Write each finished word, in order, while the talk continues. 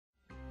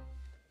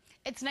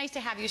It's nice to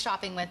have you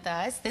shopping with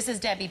us. This is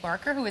Debbie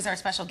Barker, who is our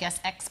special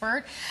guest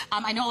expert.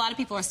 I know a lot of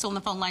people are still on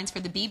the phone lines for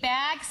the bee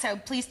bag, so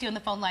please stay on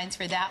the phone lines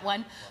for that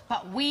one.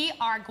 But we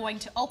are going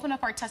to open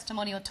up our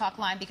testimonial talk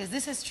line because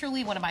this is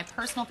truly one of my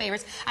personal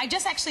favorites. I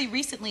just actually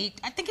recently,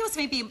 I think it was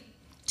maybe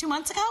 2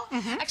 months ago,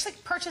 actually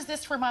purchased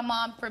this for my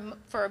mom for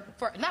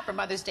not for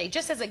Mother's Day,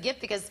 just as a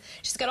gift because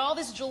she's got all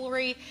this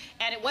jewelry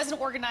and it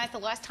wasn't organized the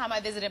last time I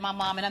visited my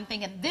mom, and I'm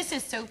thinking this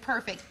is so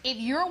perfect. If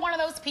you're one of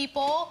those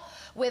people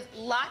with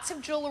lots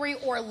of jewelry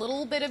or a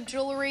little bit of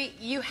jewelry,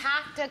 you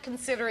have to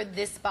consider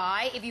this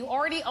buy. If you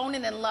already own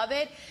it and love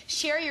it,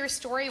 share your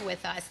story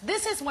with us.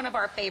 This is one of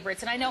our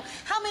favorites, and I know,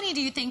 how many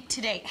do you think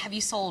today have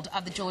you sold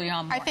of the Jewelry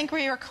Armoire? I think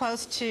we were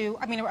close to,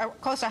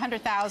 close to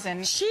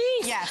 100,000. Jeez.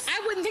 Yes.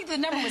 I wouldn't think the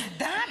number was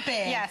that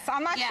big. Yes,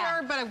 I'm not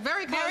sure, but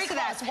very close to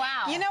that.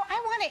 Wow. You know,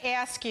 I want to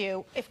ask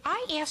you, if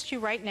I asked you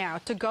right now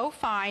to go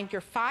find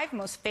your 5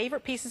 most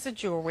favorite pieces of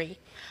jewelry,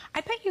 I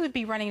bet you would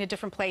be running to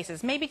different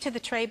places. Maybe to the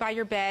tray by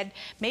your bed,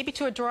 maybe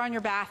to a drawer in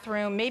your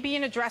bathroom, maybe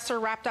in a dresser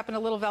wrapped up in a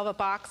little velvet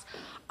box.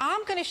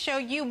 I'm going to show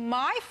you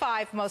my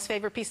 5 most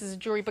favorite pieces of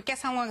jewelry, but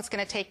guess how long it's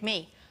going to take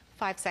me?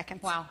 5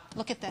 seconds. Wow.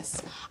 Look at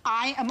this.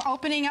 I am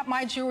opening up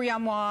my jewelry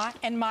armoire,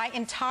 and my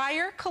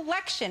entire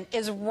collection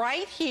is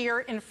right here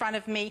in front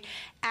of me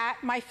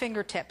at my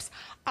fingertips.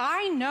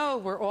 I know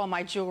where all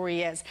my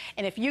jewelry is,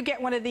 and if you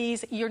get one of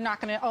these, you're not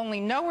going to only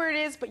know where it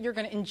is, but you're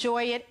going to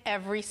enjoy it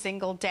every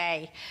single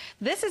day.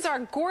 This is our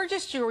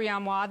gorgeous jewelry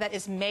armoire that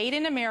is made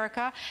in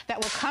America,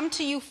 that will come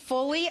to you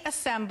fully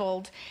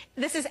assembled.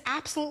 This is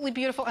absolutely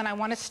beautiful, and I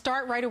want to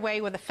start right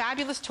away with a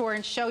fabulous tour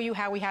and show you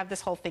how we have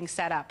this whole thing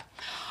set up.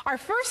 Our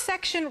first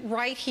section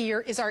right here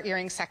is our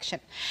earring section,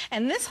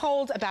 and this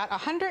holds about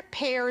 100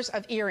 pairs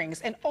of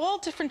earrings and all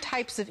different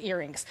types of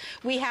earrings.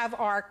 We have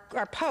our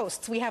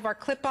posts, we have our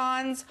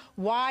clip-ons,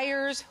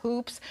 wires,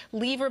 hoops,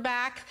 lever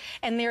back,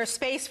 and there's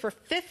space for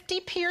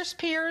 50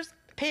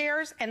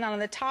 pairs, and on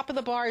the top of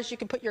the bars you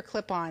can put your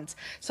clip-ons.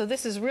 So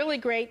this is really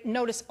great.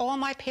 Notice all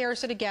my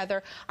pairs are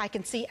together. I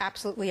can see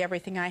absolutely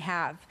everything I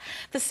have.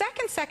 The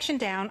second section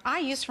down I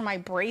use for my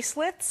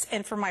bracelets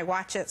and for my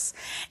watches,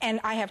 and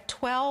I have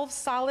 12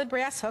 solid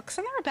brass hooks,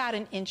 and they're about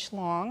 1 inch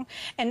long,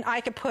 and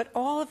I could put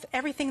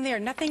everything there.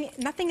 Nothing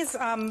is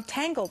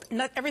tangled.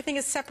 Everything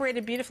is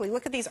separated beautifully.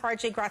 Look at these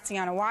RJ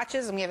Graziano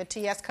watches, and we have a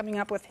TS coming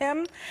up with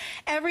him.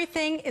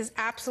 Everything is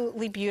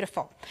absolutely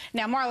beautiful.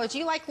 Now, Marla, do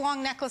you like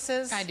long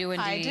necklaces? I do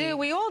indeed. I do.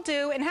 We all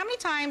do. And how many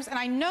times, and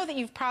I know that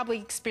you've probably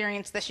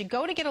experienced this, you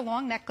go to get a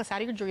long necklace out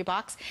of your jewelry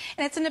box,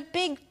 and it's in a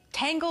big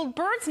tangled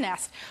bird's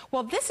nest.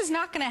 Well, this is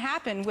not going to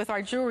happen with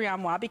our jewelry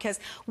armoire because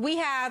we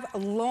have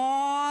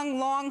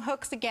long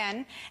hooks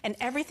again, and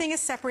everything is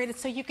separated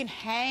so you can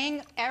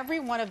hang every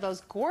one of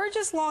those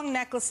gorgeous long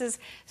necklaces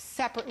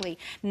separately.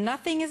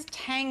 Nothing is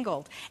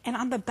tangled. And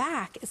on the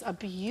back is a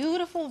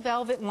beautiful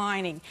velvet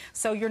lining,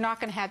 so you're not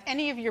going to have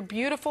any of your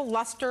beautiful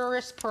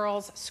lustrous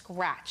pearls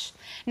scratch.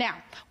 Now,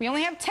 we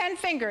only have 10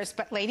 fingers,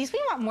 but ladies, we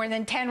want more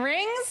than 10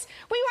 rings.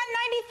 We want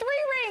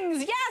 93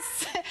 rings.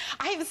 Yes!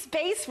 I have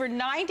space for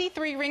 93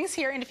 rings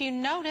here, and if you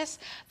notice,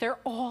 they're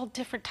all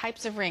different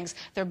types of rings.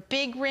 They're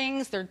big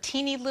rings, they're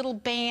teeny little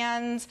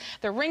bands,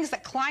 they're rings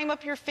that climb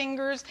up your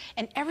fingers,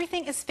 and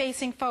everything is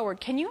facing forward.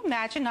 Can you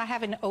imagine not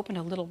having to open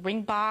a little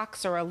ring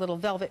box or a little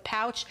velvet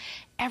pouch?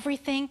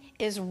 Everything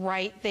is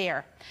right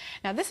there.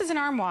 Now, this is an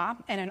armoire,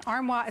 and an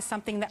armoire is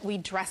something that we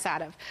dress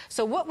out of.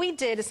 So what we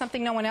did is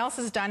something no one else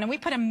has done, and we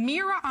put a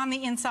mirror on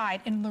the inside.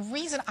 And the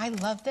reason I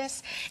love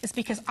this is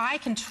because I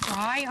can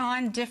try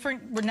on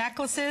different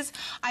necklaces.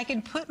 I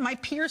can put my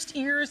pierced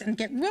ears and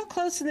get real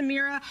close to the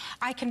mirror.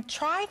 I can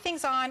try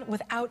things on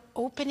without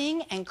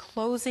opening and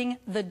closing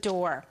the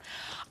door.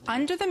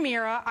 Under the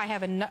mirror, I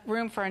have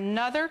room for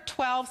another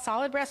 12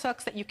 solid brass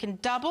hooks that you can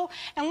double.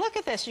 And look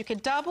at this. You can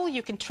double,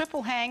 you can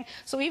triple hang.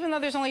 So even though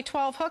there's only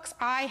 12 hooks,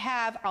 I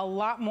have a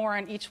lot more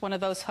on each one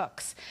of those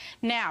hooks.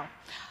 Now,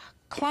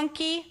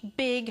 clunky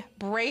big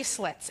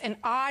bracelets and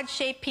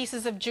odd-shaped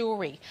pieces of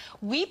jewelry.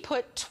 We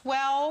put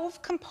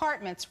 12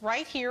 compartments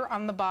right here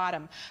on the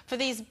bottom for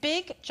these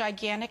big,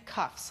 gigantic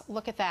cuffs.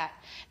 Look at that.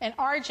 And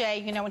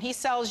RJ, you know, when he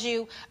sells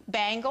you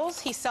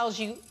bangles, he sells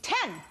you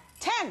 10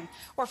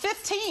 or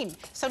 15.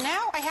 So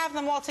now I have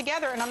them all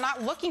together, and I'm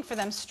not looking for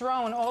them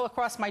strewn all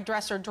across my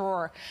dresser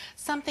drawer.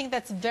 Something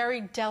that's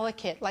very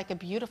delicate, like a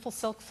beautiful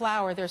silk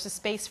flower, there's a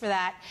space for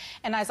that.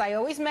 And as I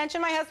always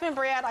mention my husband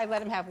Brad, I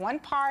let him have one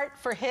part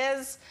for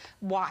his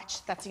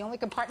watch. That's the only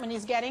compartment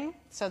he's getting,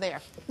 so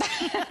there.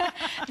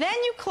 Then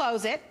you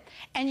close it,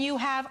 and you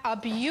have a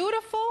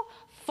beautiful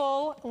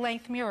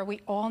full-length mirror. We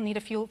all need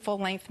a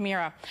full-length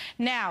mirror.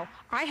 Now,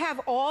 I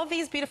have all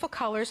these beautiful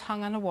colors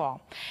hung on the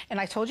wall. And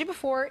I told you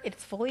before,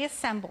 it's fully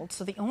assembled,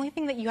 so the only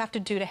thing that you have to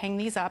do to hang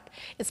these up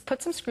is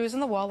put some screws in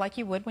the wall like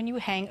you would when you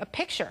hang a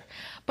picture.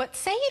 But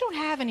say you don't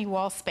have any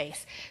wall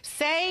space.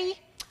 Say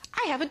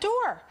I have a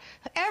door.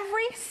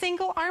 Every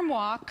single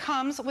armoire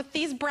comes with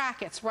these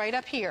brackets right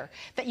up here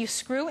that you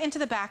screw into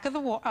the back of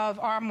the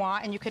armoire,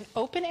 and you can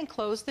open and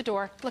close the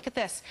door. Look at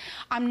this.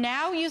 I'm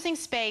now using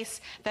space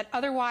that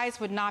otherwise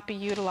would not be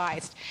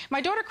utilized. My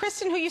daughter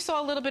Kristen, who you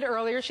saw a little bit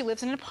earlier, she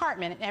lives in an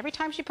apartment, and every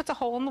time she puts a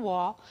hole in the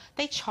wall,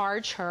 they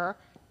charge her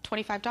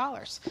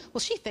 $25. Well,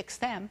 she fixed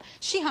them.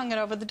 She hung it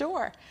over the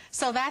door.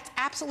 So that's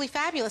absolutely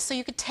fabulous. So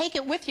you could take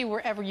it with you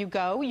wherever you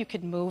go. You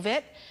could move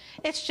it.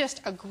 It's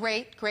just a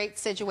great, great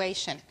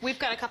situation. We've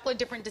got a couple of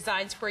different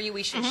designs for you.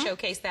 We should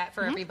showcase that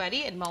for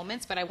everybody in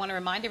moments, but I want to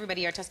remind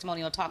everybody our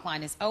testimonial talk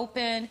line is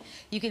open.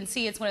 You can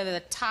see it's one of the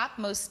top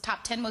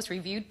 10 most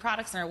reviewed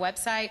products on our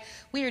website.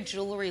 We are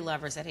jewelry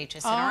lovers at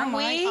HSN, aren't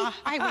we? We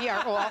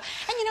are all.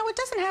 And you know, it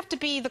doesn't have to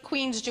be the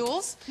Queen's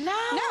jewels. No,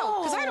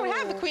 because I don't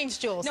have the Queen's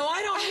jewels. No,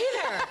 I don't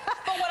either.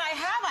 But what I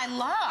have, I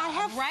love. I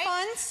have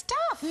fun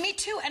stuff. Me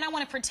too, and I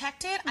want to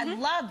protect it. I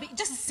love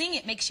just seeing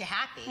it makes you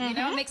happy. You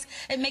know,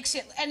 it makes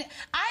you. And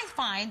I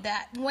find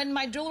that when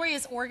my jewelry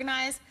is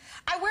organized,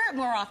 I wear it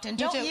more often.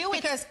 Don't you?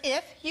 Because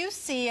if you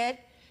see it,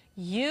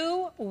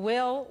 you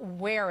will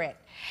wear it.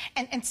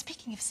 And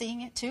speaking of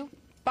seeing it too,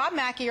 Bob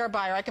Mackey, our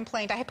buyer, I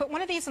complained. I had put one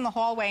of these in the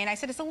hallway, and I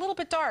said, it's a little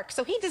bit dark.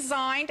 So he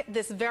designed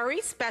this very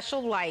special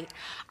light.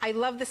 I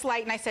love this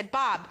light, and I said,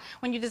 Bob,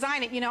 when you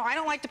design it, you know, I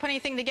don't like to put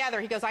anything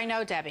together. He goes, I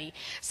know, Debbie.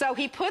 So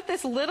he put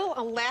this little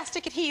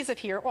elastic adhesive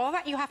here. All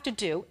that you have to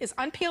do is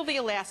unpeel the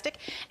elastic,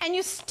 and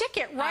you stick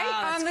it right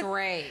on the...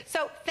 great.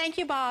 So thank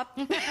you, Bob.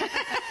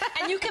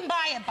 And you can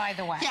buy it, by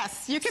the way.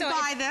 Yes, you can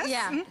buy this.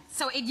 Yeah,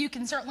 so you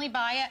can certainly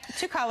buy it.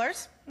 2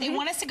 colors. They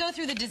want us to go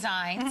through the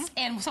designs,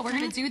 and so we're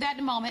going to do that in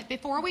a moment.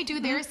 Before we do,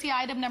 there's the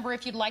item number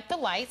if you'd like the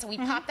light. So we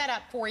pop that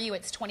up for you.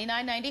 It's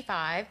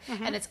 $29.95,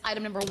 and it's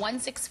item number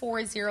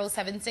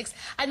 164076.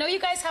 I know you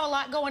guys have a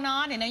lot going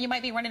on. I know you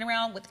might be running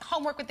around with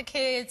homework with the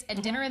kids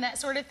and dinner and that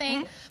sort of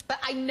thing. But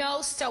I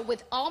know, so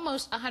with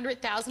almost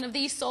 100,000 of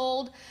these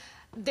sold,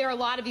 there are a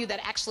lot of you that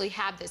actually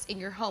have this in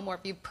your home, or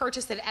if you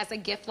purchased it as a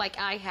gift like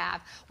I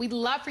have. We'd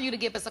love for you to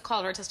give us a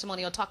call to our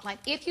testimonial talk line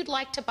if you'd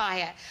like to buy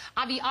it.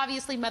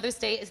 Obviously, Mother's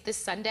Day is this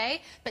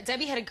Sunday, but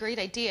Debbie had a great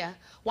idea.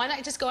 Why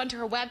not just go onto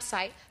her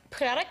website,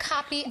 put out a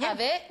copy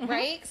of it,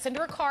 right? Send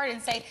her a card and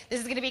say,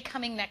 this is going to be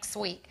coming next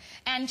week.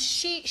 And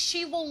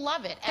she will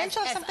love it. And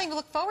she'll have something to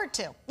look forward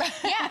to.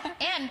 Yeah,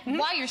 and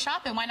while you're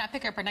shopping, why not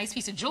pick up a nice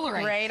piece of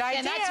jewelry? Great idea.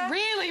 And that's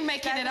really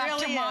making it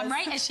up to Mom,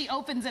 right? As she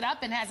opens it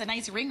up and has a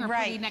nice ring or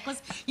pretty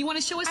necklace. You want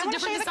to show us some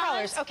different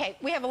designs? Okay,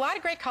 we have a lot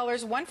of great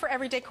colors, one for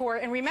every decor.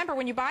 And remember,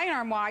 when you buy an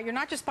armoire, you're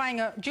not just buying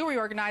a jewelry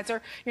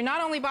organizer. You're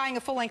not only buying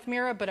a full-length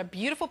mirror, but a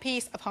beautiful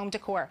piece of home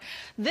decor.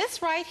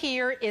 This right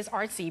here is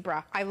our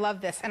zebra. I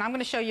love this. And I'm going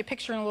to show you a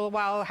picture in a little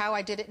while how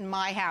I did it in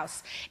my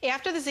house.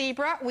 After the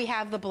zebra, we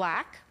have the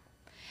black.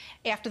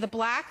 After the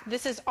black,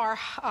 this is our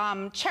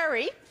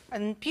cherry,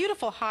 a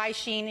beautiful high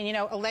sheen. And you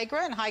know,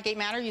 Allegra in Highgate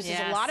Manor uses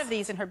a lot of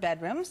these in her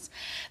bedrooms.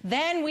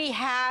 Then we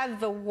have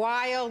the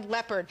wild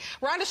leopard.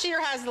 Rhonda Shear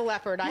has the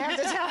leopard, I have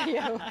to tell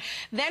you.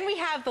 Then we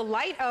have the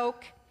light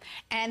oak.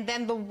 And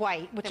then the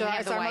white, which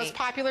is our most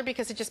popular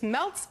because it just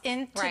melts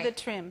into the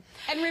trim.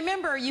 And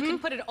remember, you can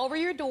put it over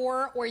your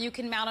door or you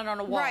can mount it on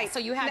a wall. So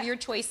you have your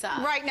choice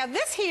of. Right. Now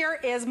this here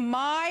is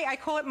I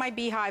call it my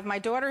beehive. My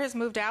daughter has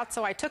moved out,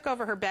 so I took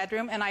over her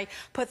bedroom and I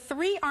put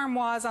 3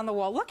 armoires on the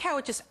wall. Look how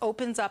it just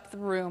opens up the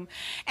room.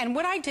 And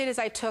what I did is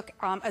I took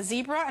a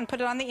zebra and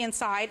put it on the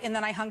inside, and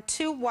then I hung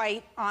 2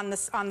 white on the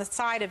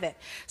side of it.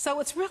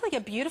 So it's really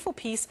a beautiful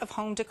piece of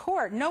home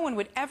decor. No one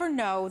would ever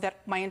know that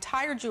my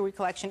entire jewelry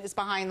collection is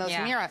behind those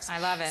mirrors. I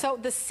love it. So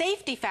the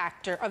safety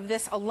factor of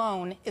this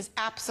alone is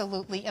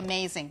absolutely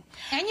amazing.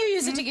 And you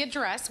use it to get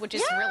dressed, which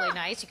is really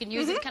nice. You can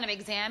use it to kind of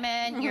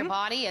examine your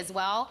body as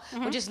well,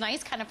 which is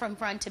nice kind of from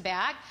front to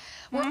back.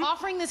 We're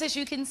offering this, as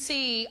you can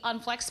see,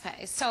 on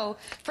FlexPay. So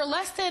for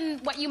less than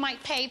what you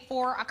might pay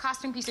for a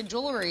costume piece of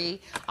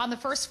jewelry on the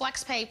first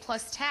FlexPay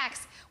plus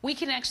tax, we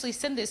can actually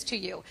send this to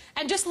you.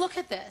 And just look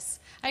at this.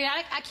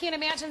 I can't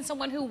imagine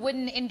someone who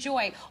wouldn't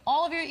enjoy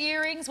all of your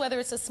earrings, whether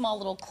it's the small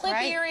little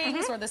clip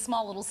earrings or the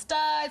small little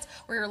studs,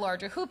 or your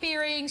larger hoop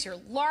earrings, your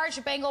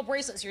large bangle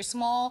bracelets, your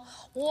small,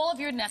 all of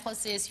your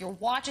necklaces, your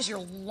watches, your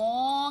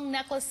long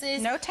necklaces.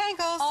 No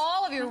tangles.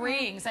 All of your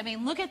rings. I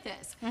mean, look at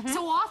this.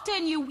 So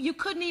often you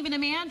couldn't even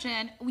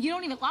imagine,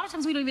 a lot of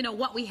times we don't even know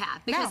what we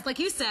have. Because like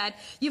you said,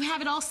 you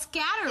have it all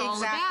scattered all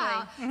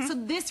about. So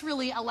this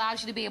really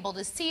allows you to be able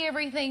to see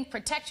everything,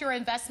 protect your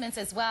investments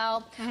as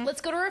well.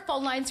 Let's go to our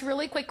phone lines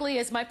really quickly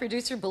as my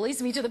producer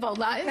bullies me to the phone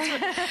lines.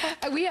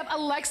 We have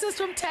Alexis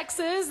from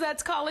Texas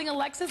that's calling.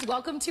 Alexis,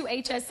 welcome to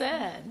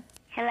HSN.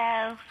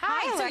 Hello.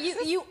 Hi, so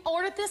you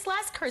ordered this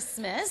last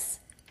Christmas.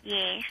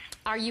 Yes.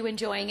 Are you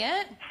enjoying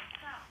it?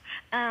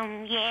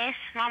 Yes.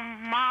 My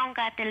mom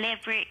got the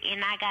leopard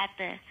and I got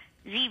the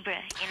zebra,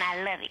 and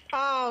I love it.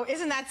 Oh,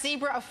 isn't that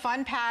zebra a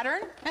fun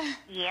pattern?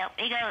 Yep,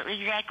 it goes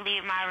exactly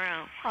in my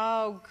room.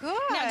 Oh, good.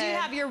 Now, do you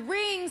have your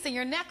rings and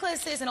your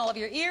necklaces and all of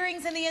your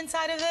earrings in the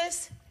inside of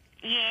this?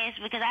 Yes,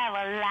 because I have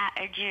a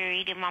lot of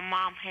jewelry that my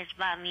mom has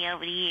bought me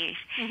over the years.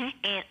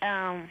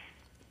 And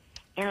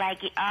and like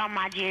all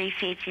my jewelry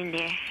fits in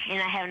there,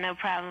 and I have no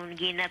problem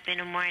getting up in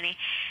the morning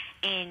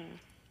and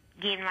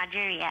getting my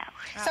jewelry out.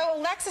 So,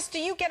 Alexis, do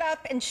you get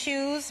up and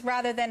choose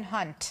rather than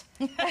hunt?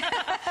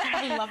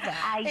 I love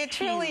that. It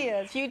truly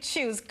is. You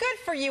choose. Good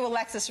for you,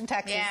 Alexis from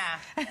Texas.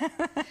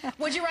 Yeah.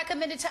 Would you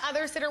recommend it to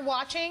others that are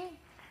watching?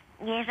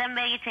 Yes, I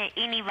make it to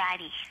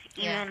anybody.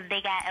 Even if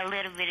they got a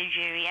little bit of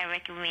jewelry, I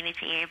recommend it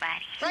to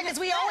everybody. Right, because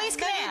we always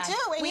can add.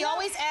 And we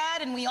always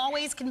add, and we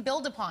always can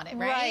build upon it,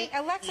 right? Right.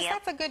 Alexis,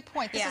 that's a good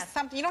point. This is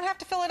something, you don't have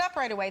to fill it up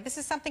right away. This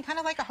is something kind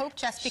of like a hope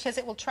chest because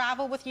it will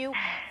travel with you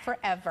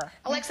forever.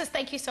 Alexis,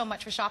 thank you so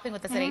much for shopping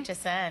with us at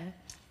HSN.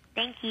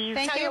 Thank you.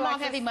 Thank Tell you, your mom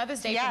Alexis. Happy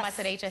Mother's Day from us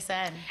at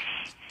HSN.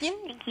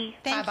 Thank you.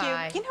 Thank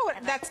Bye-bye. you. You know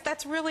what?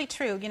 That's really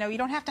true. You know, you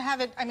don't have to have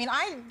it. I mean,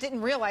 I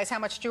didn't realize how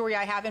much jewelry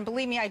I have, and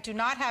believe me, I do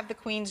not have the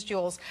Queen's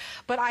jewels,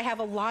 but I have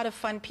a lot of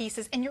fun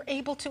pieces, and you're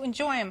able to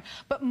enjoy them.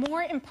 But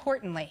more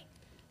importantly,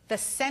 the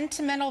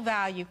sentimental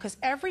value, because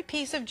every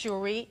piece of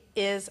jewelry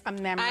is a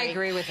memory. I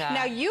agree with that.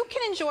 Now, you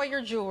can enjoy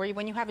your jewelry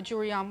when you have a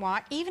jewelry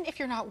armoire, even if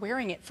you're not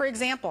wearing it. For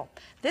example,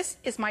 this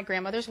is my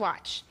grandmother's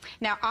watch.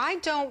 Now, I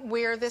don't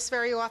wear this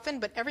very often,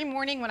 but every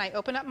morning when I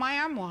open up my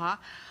armoire,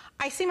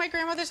 I see my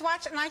grandmother's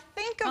watch and I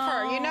think of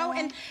her, you know,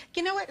 and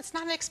you know what? It's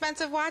not an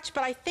expensive watch,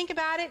 but I think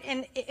about it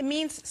and it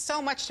means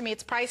so much to me.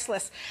 It's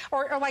priceless.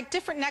 Or like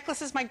different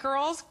necklaces. My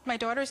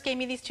daughters gave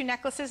me these 2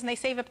 necklaces and they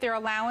save up their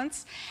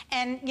allowance.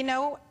 And, you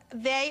know,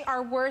 they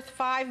are worth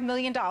 $5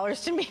 million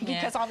to me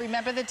because I'll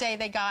remember the day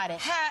they got it.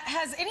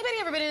 Has anybody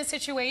ever been in a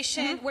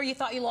situation where you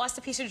thought you lost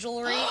a piece of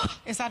jewelry?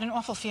 Is that an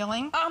awful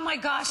feeling? Oh my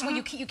gosh, well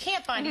you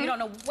can't find it. You don't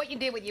know what you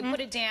did when you put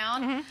it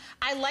down.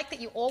 I like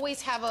that you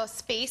always have a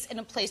space and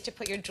a place to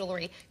put your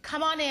jewelry.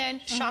 Come on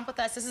in, shop with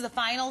us. This is the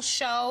final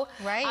show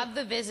of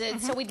the visit.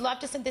 So we'd love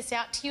to send this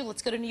out to you.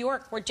 Let's go to New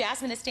York where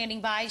Jasmine is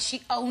standing by.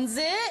 She owns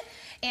it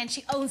and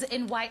she owns it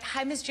in white.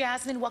 Hi, Miss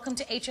Jasmine. Welcome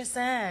to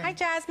HSN. Hi,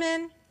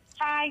 Jasmine.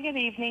 Hi, good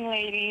evening,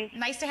 ladies.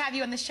 Nice to have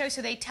you on the show.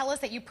 So they tell us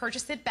that you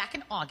purchased it back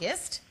in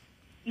August.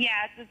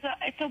 Yes,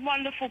 it's a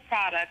wonderful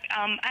product.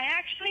 I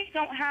actually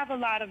don't have a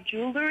lot of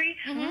jewelry,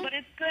 but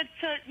it's good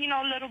to, you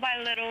know, little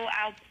by little,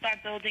 I'll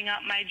start building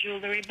up my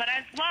jewelry. But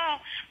as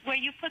well, where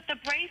you put the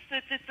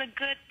bracelets, it's a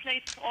good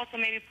place to also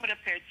maybe put a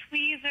pair of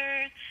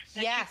tweezers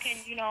that you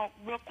can, you know,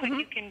 real quick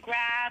you can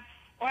grab.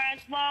 Or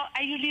as well,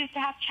 I usually used to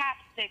have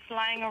chapsticks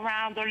lying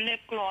around or lip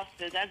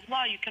glosses as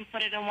well. You can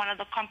put it in one of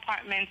the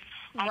compartments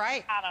on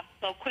the bottom,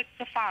 so quick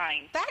to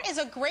find. That is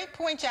a great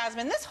point,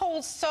 Jasmine. This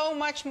holds so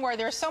much more.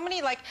 There's so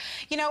many, like,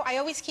 you know, I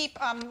always keep,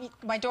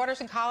 my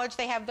daughters in college,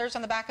 they have theirs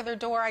on the back of their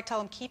door. I tell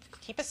them, keep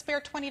a spare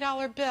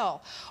 $20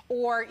 bill.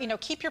 Or, you know,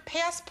 keep your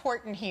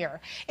passport in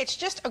here. It's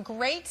just a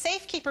great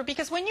safekeeper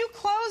because when you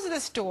close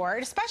this door,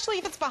 especially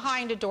if it's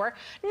behind a door,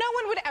 no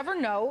one would ever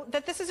know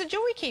that this is a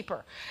jewelry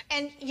keeper.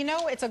 And, you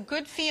know, it's a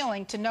good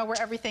feeling to know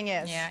where everything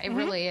is. Yeah, it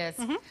really is.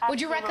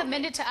 Would you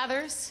recommend it to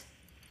others?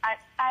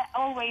 I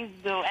always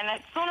do. And as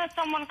soon as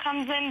someone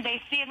comes in,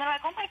 they see it, and they're like,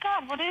 oh, my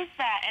God, what is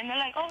that? And they're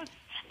like, oh,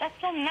 that's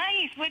so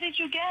nice. Where did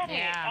you get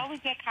it? I always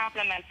get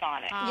compliments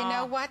on it. You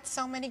know what?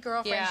 So many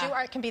girlfriends. You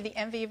can be the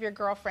envy of your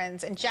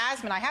girlfriends. And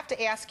Jasmine, I have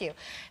to ask you,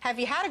 have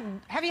you had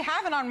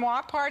an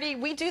armoire party?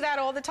 We do that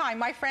all the time.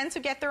 My friends who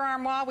get their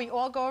armoire, we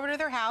all go over to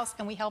their house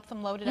and we help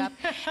them load it up.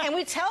 And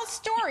we tell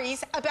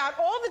stories about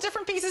all the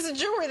different pieces of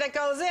jewelry that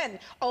goes in.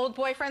 Old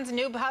boyfriends,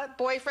 new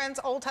boyfriends,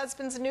 old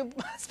husbands, new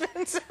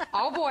husbands.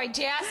 Oh boy,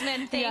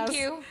 Jasmine, thank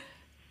you.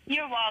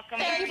 You're welcome.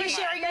 Thank you for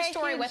sharing your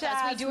story with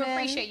us. We do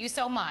appreciate you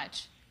so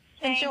much.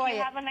 Enjoy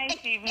it. Have a nice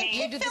evening.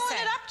 Keep filling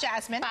it up,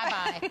 Jasmine.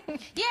 Bye-bye.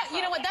 Yeah,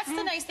 you know what? That's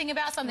the nice thing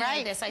about something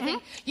like this. I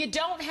think you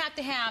don't have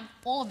to have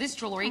all of this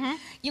jewelry.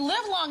 You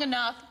live long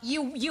enough,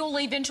 you'll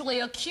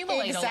eventually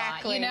accumulate a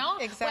lot, you know?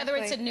 Whether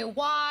it's a new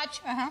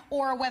watch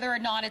or whether or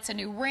not it's a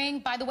new ring.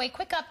 By the way,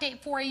 quick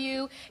update for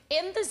you.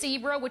 In the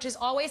zebra, which is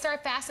always our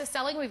fastest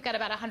selling, we've got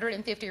about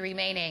 150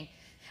 remaining.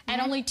 And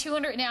only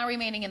 200 now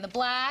remaining in the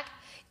black.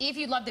 If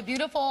you love the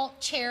beautiful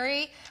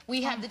cherry,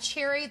 we have the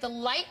cherry. The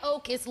light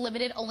oak is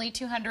limited, only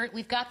 200.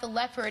 We've got the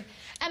leopard.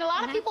 And a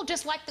lot of people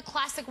just like the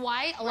classic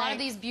white. A lot of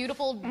these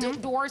beautiful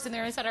doors in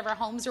there inside of our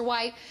homes are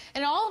white.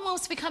 And it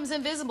almost becomes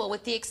invisible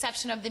with the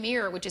exception of the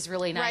mirror, which is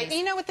really nice. Right.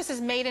 You know what? This is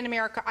made in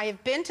America. I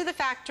have been to the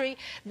factory.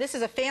 This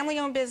is a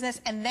family-owned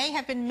business, and they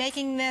have been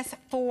making this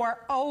for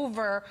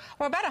about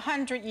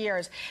 100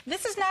 years.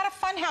 This is not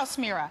a funhouse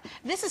mirror.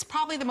 This is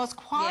probably the most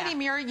quality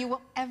mirror you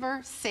will ever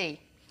see.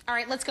 All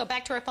right, let's go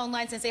back to our phone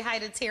lines and say hi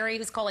to Terry,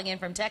 who's calling in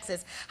from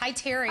Texas. Hi,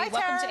 Terry.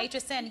 Welcome to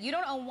HSN. You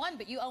don't own one,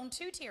 but you own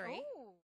 2, Terry. Ooh.